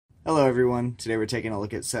Hello everyone, today we're taking a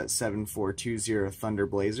look at set 7420 Thunder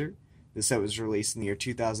Blazer. This set was released in the year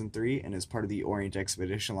 2003 and is part of the Orient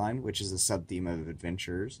Expedition line, which is a sub-theme of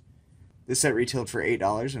adventurers. This set retailed for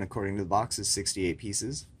 $8 and according to the box is 68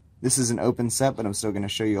 pieces. This is an open set, but I'm still going to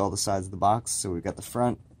show you all the sides of the box. So we've got the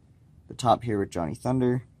front, the top here with Johnny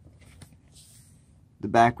Thunder, the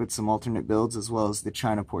back with some alternate builds, as well as the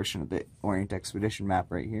China portion of the Orient Expedition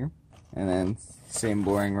map right here, and then same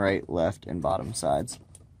boring right, left, and bottom sides.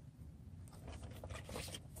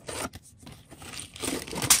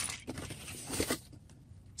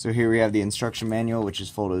 So here we have the instruction manual, which is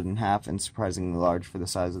folded in half and surprisingly large for the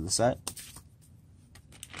size of the set.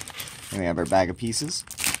 And we have our bag of pieces.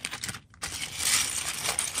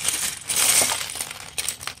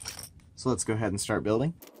 So let's go ahead and start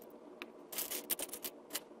building.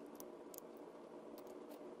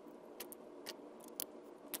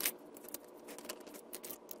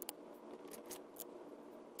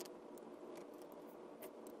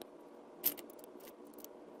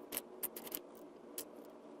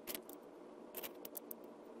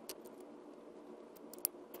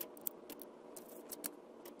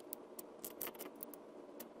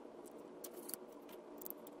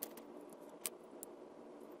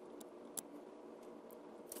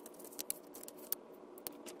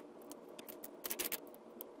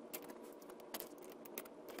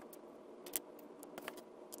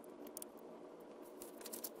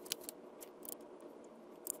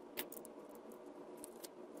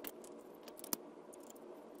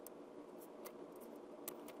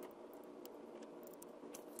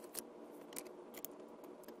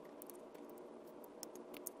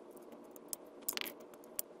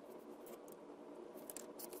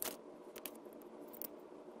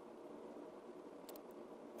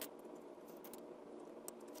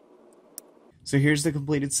 So here's the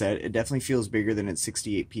completed set. It definitely feels bigger than its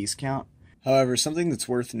 68 piece count. However, something that's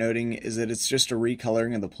worth noting is that it's just a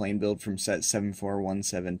recoloring of the plain build from set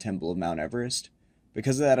 7417 Temple of Mount Everest.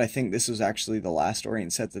 Because of that, I think this was actually the last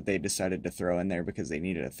Orient set that they decided to throw in there because they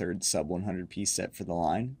needed a third sub 100 piece set for the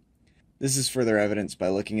line. This is further evidenced by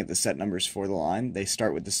looking at the set numbers for the line. They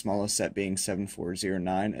start with the smallest set being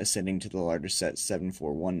 7409, ascending to the largest set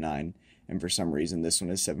 7419. And for some reason this one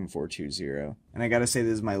is 7420. And I gotta say,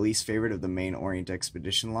 this is my least favorite of the main Orient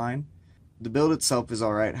Expedition line. The build itself is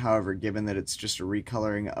alright, however, given that it's just a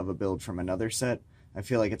recoloring of a build from another set, I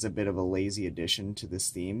feel like it's a bit of a lazy addition to this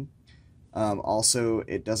theme. Also,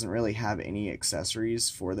 it doesn't really have any accessories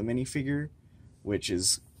for the minifigure, which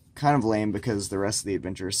is kind of lame because the rest of the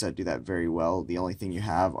adventurer set do that very well. The only thing you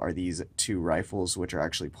have are these two rifles, which are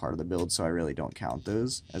actually part of the build, so I really don't count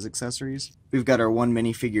those as accessories. We've got our one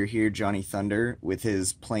minifigure here, Johnny Thunder, with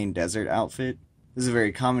his plain desert outfit. This is a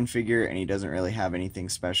very common figure, and he doesn't really have anything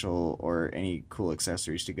special or any cool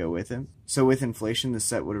accessories to go with him. So with inflation, the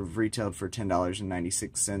set would have retailed for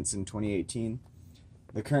 $10.96 in 2018.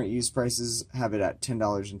 The current used prices have it at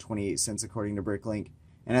 $10.28 according to Bricklink.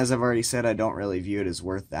 And as I've already said, I don't really view it as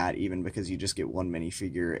worth that, even because you just get one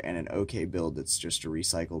minifigure and an okay build that's just a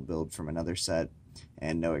recycled build from another set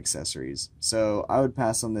and no accessories. So I would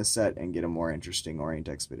pass on this set and get a more interesting Orient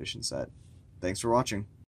Expedition set. Thanks for watching.